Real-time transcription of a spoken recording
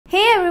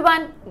Hey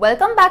everyone,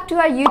 welcome back to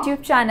our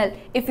YouTube channel.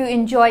 If you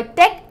enjoy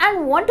tech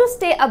and want to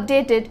stay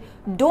updated,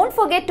 don't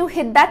forget to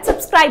hit that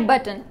subscribe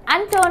button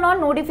and turn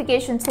on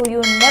notifications so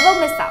you never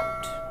miss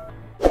out.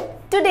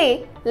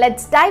 Today,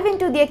 let's dive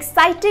into the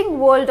exciting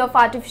world of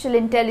artificial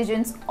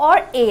intelligence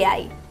or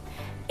AI.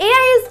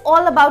 AI is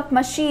all about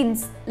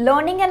machines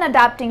learning and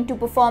adapting to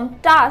perform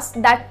tasks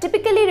that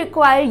typically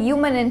require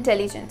human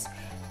intelligence.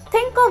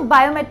 Think of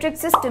biometric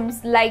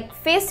systems like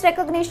face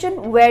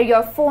recognition where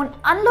your phone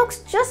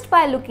unlocks just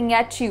by looking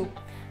at you.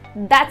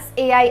 That's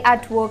AI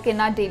at work in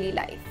our daily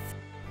life.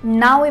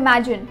 Now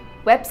imagine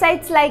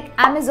websites like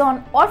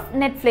Amazon or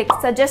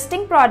Netflix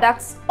suggesting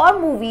products or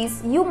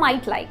movies you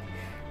might like.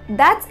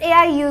 That's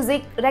AI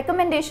using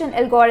recommendation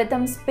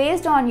algorithms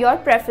based on your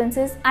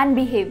preferences and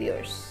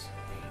behaviors.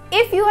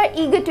 If you are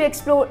eager to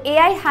explore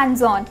AI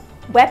hands-on,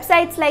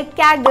 websites like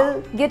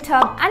Kaggle,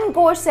 GitHub and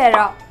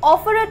Coursera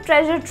offer a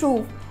treasure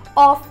trove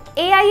of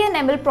AI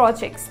and ML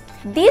projects.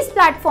 These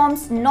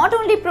platforms not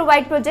only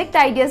provide project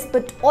ideas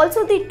but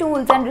also the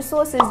tools and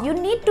resources you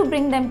need to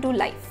bring them to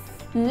life.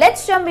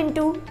 Let's jump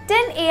into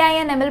 10 AI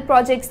and ML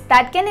projects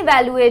that can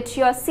evaluate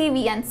your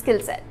CV and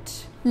skill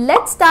set.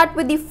 Let's start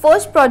with the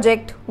first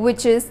project,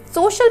 which is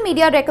social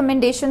media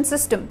recommendation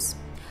systems.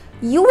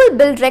 You will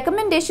build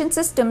recommendation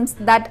systems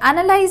that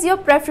analyze your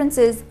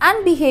preferences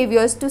and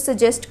behaviors to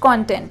suggest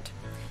content.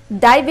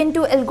 Dive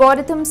into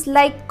algorithms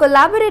like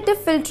collaborative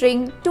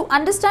filtering to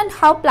understand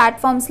how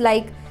platforms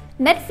like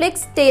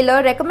Netflix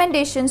tailor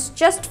recommendations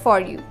just for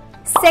you.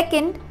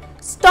 Second,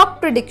 stock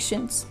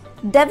predictions.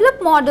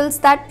 Develop models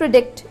that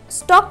predict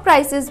stock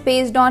prices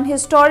based on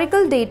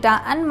historical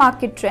data and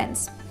market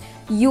trends.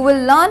 You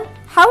will learn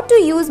how to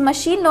use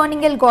machine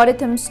learning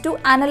algorithms to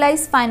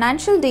analyze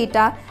financial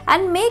data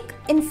and make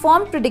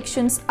informed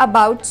predictions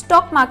about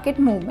stock market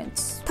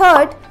movements.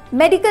 Third,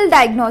 medical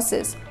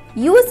diagnosis.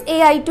 Use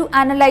AI to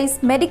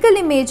analyze medical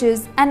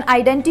images and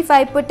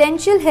identify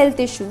potential health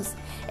issues.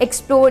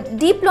 Explore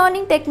deep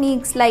learning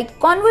techniques like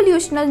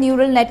convolutional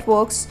neural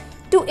networks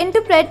to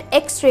interpret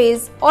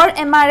X-rays or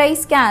MRI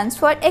scans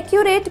for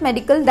accurate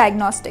medical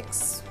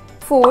diagnostics.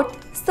 Fourth,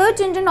 search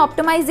engine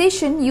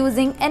optimization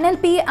using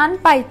NLP and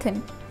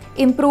Python.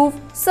 Improve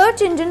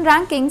search engine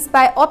rankings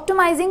by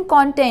optimizing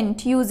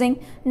content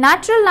using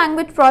natural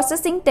language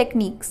processing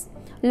techniques.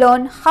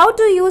 Learn how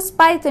to use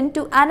Python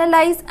to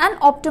analyze and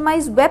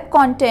optimize web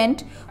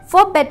content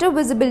for better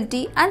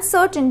visibility and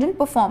search engine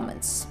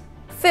performance.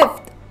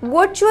 Fifth,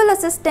 virtual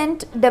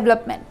assistant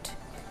development.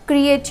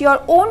 Create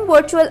your own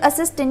virtual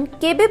assistant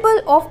capable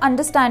of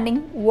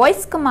understanding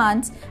voice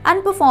commands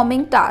and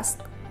performing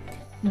tasks.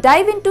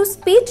 Dive into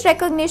speech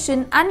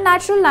recognition and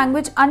natural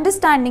language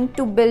understanding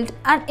to build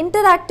an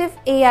interactive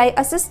AI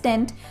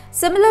assistant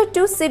similar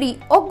to Siri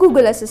or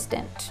Google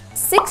Assistant.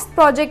 Sixth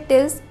project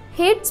is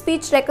hate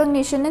speech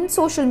recognition in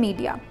social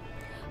media.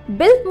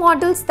 Build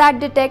models that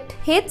detect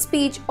hate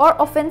speech or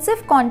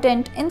offensive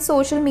content in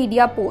social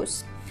media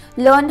posts.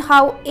 Learn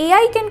how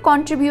AI can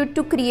contribute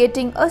to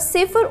creating a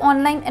safer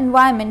online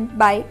environment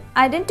by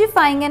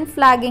identifying and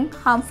flagging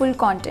harmful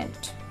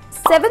content.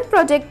 Seventh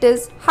project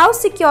is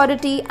house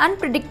security and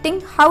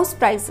predicting house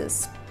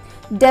prices.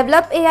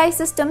 Develop AI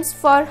systems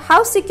for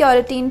house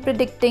security in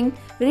predicting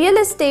real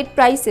estate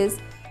prices.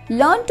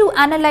 Learn to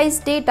analyze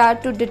data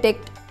to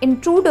detect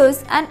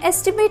intruders and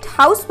estimate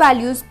house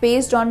values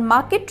based on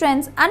market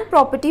trends and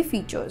property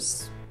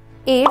features.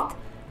 Eighth,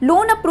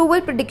 loan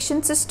approval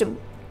prediction system.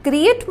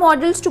 Create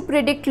models to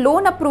predict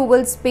loan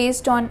approvals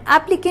based on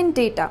applicant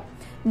data.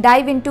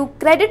 Dive into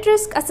credit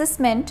risk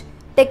assessment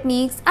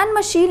techniques and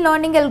machine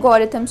learning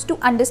algorithms to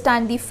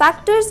understand the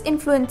factors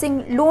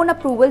influencing loan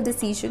approval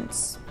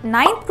decisions.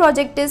 Ninth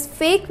project is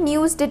fake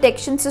news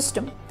detection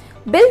system.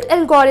 Build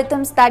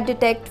algorithms that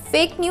detect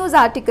fake news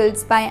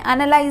articles by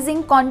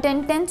analyzing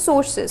content and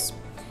sources.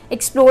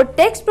 Explore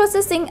text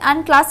processing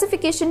and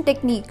classification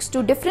techniques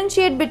to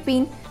differentiate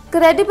between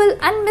credible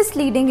and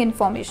misleading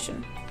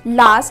information.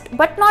 Last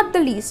but not the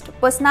least,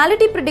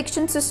 personality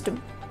prediction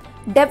system.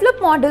 Develop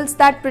models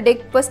that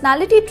predict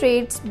personality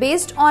traits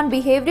based on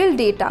behavioral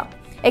data.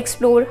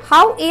 Explore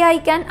how AI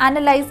can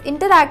analyze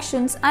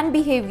interactions and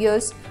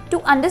behaviors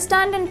to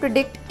understand and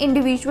predict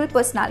individual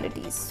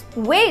personalities.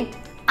 Wait!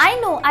 I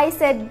know I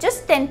said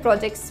just 10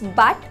 projects,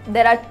 but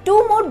there are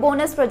 2 more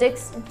bonus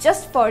projects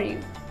just for you.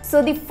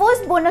 So the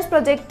first bonus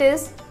project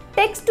is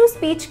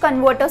text-to-speech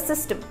converter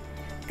system.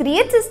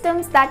 Create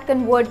systems that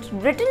convert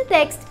written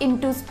text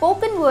into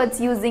spoken words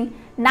using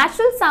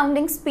natural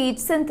sounding speech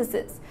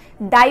synthesis.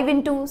 Dive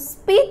into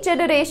speech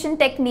generation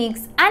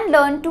techniques and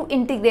learn to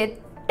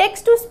integrate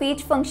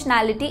text-to-speech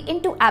functionality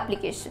into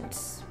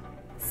applications.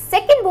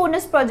 Second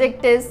bonus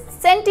project is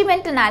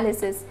sentiment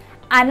analysis.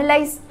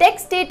 Analyze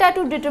text data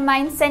to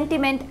determine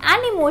sentiment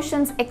and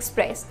emotions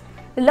expressed.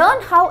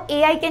 Learn how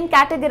AI can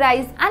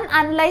categorize and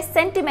analyze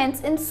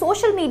sentiments in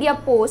social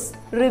media posts,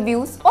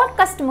 reviews, or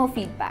customer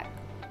feedback.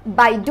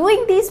 By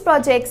doing these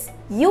projects,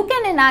 you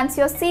can enhance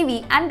your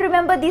CV, and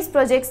remember, these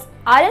projects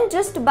aren't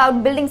just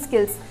about building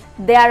skills,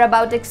 they are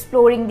about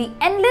exploring the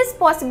endless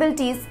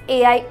possibilities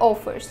AI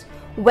offers.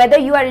 Whether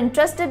you are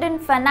interested in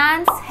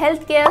finance,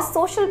 healthcare,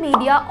 social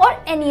media, or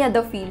any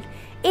other field,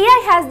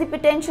 AI has the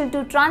potential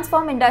to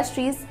transform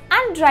industries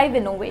and drive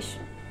innovation.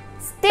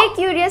 Stay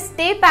curious,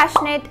 stay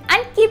passionate,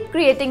 and keep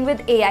creating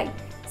with AI.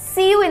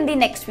 See you in the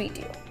next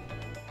video.